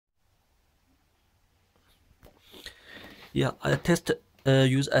Yeah, I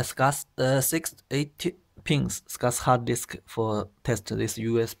use a SCSI 680 pins SCSI hard disk for test this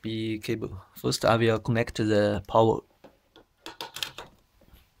USB cable. First, I will connect the power.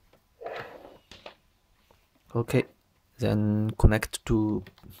 Okay, then connect to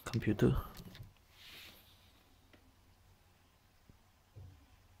computer.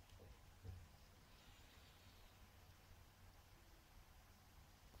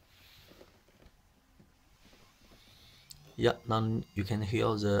 Yeah, now you can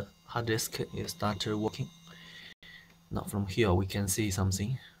hear the hard disk is started working. Now from here we can see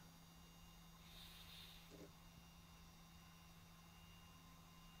something.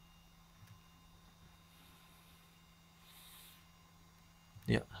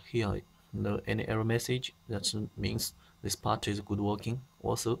 Yeah, here no any error message. That means this part is good working.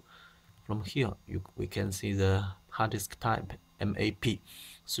 Also, from here we can see the hard disk type MAP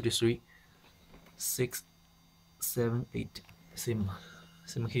 33678. Same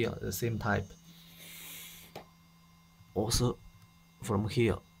here, the same type. Also, from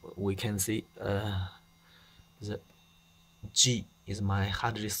here we can see the G is my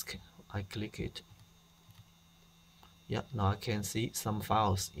hard disk. I click it. Yeah, now I can see some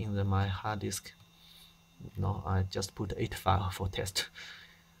files in my hard disk. Now I just put 8 files for test.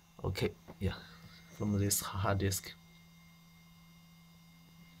 Okay, yeah, from this hard disk.